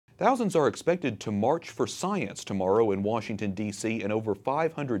Thousands are expected to march for science tomorrow in Washington, D.C. and over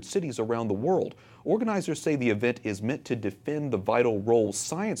 500 cities around the world. Organizers say the event is meant to defend the vital role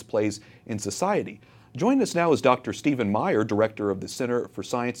science plays in society. Joining us now is Dr. Stephen Meyer, director of the Center for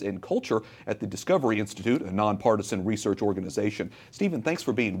Science and Culture at the Discovery Institute, a nonpartisan research organization. Stephen, thanks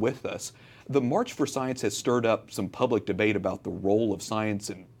for being with us. The March for Science has stirred up some public debate about the role of science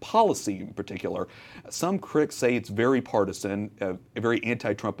in policy in particular. Some critics say it's very partisan, a very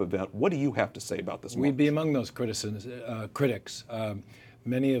anti-Trump event. What do you have to say about this march? We'd be among those critics.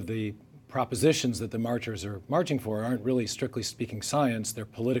 Many of the propositions that the marchers are marching for aren't really, strictly speaking, science. They're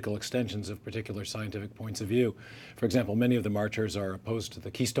political extensions of particular scientific points of view. For example, many of the marchers are opposed to the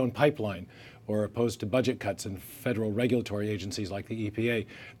Keystone Pipeline or opposed to budget cuts in federal regulatory agencies like the EPA.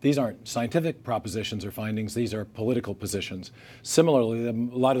 These aren't scientific propositions or findings. These are political positions. Similarly, a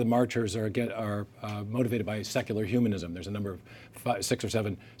lot of the marchers are motivated by secular humanism. There's a number of 6 or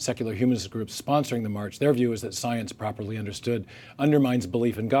 7 secular humanist groups sponsoring the march. Their view is that science, properly understood, undermines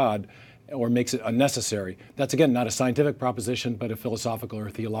belief in God or makes it unnecessary. That's, again, not a scientific proposition, but a philosophical or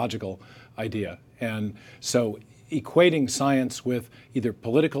theological idea. And so equating science with either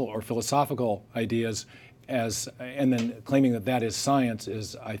political or philosophical ideas and then claiming that that is science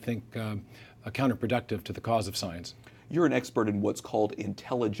is, I think, counterproductive to the cause of science. You're an expert in what's called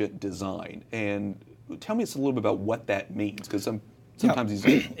intelligent design. And tell me a little bit about what that means, because sometimes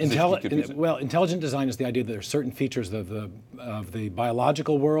intelligent design is the idea that there are certain features of the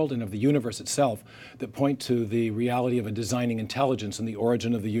biological world and of the universe itself that point to the reality of a designing intelligence and the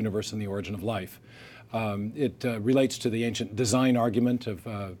origin of the universe and the origin of life. It relates to the ancient design argument of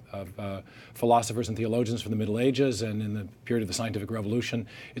philosophers and theologians from the Middle Ages and in the period of the scientific revolution.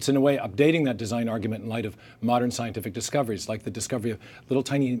 It's in a way updating that design argument in light of modern scientific discoveries, like the discovery of little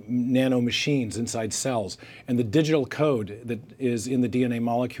tiny nano machines inside cells and the digital code that is in the DNA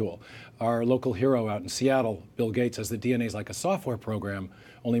molecule. Our local hero out in Seattle, Bill Gates, says that DNA is like a software program,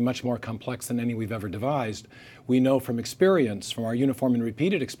 only much more complex than any we've ever devised. We know from experience, from our uniform and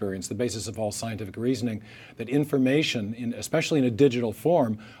repeated experience, the basis of all scientific reasoning, that information, especially in a digital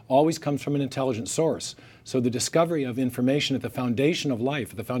form, always comes from an intelligent source. So the discovery of information at the foundation of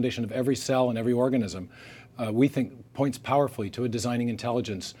life, at the foundation of every cell and every organism, we think points powerfully to a designing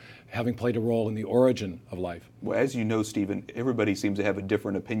intelligence having played a role in the origin of life. Well, as you know, Stephen, everybody seems to have a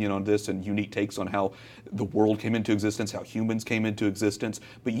different opinion on this and unique takes on how the world came into existence, how humans came into existence.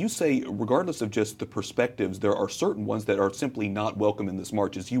 But you say, regardless of just the perspectives, there are certain ones that are simply not welcome in this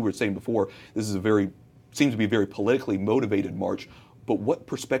march. As you were saying before, this is seems to be a very politically motivated march. But what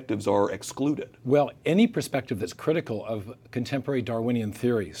perspectives are excluded? Well, any perspective that's critical of contemporary Darwinian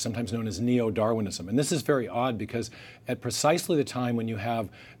theory, sometimes known as neo-Darwinism. And this is very odd because at precisely the time when you have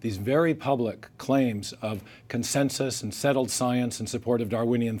these very public claims of consensus and settled science in support of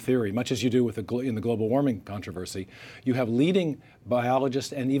Darwinian theory, much as you do in the global warming controversy, you have leading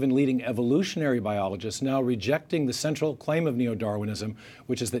biologists and even leading evolutionary biologists now rejecting the central claim of neo-Darwinism,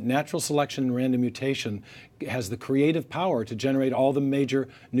 which is that natural selection and random mutation has the creative power to generate all the major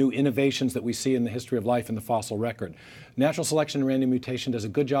new innovations that we see in the history of life in the fossil record. Natural selection and random mutation does a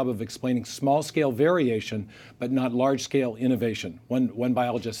good job of explaining small-scale variation, but not large-scale innovation. One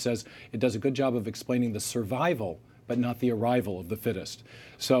biologist says it does a good job of explaining the survival, but not the arrival of the fittest.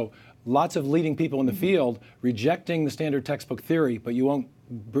 So lots of leading people in the field rejecting the standard textbook theory, but you won't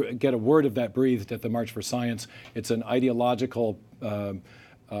get a word of that breathed at the March for Science. It's an ideological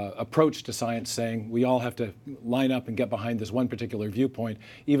approach to science saying we all have to line up and get behind this one particular viewpoint,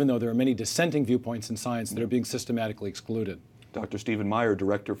 even though there are many dissenting viewpoints in science that are being systematically excluded. Dr. Stephen Meyer,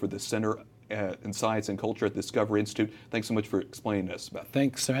 director for the Center in Science and Culture at the Discovery Institute, thanks so much for explaining this about that.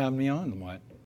 Thanks for having me on, Wyatt.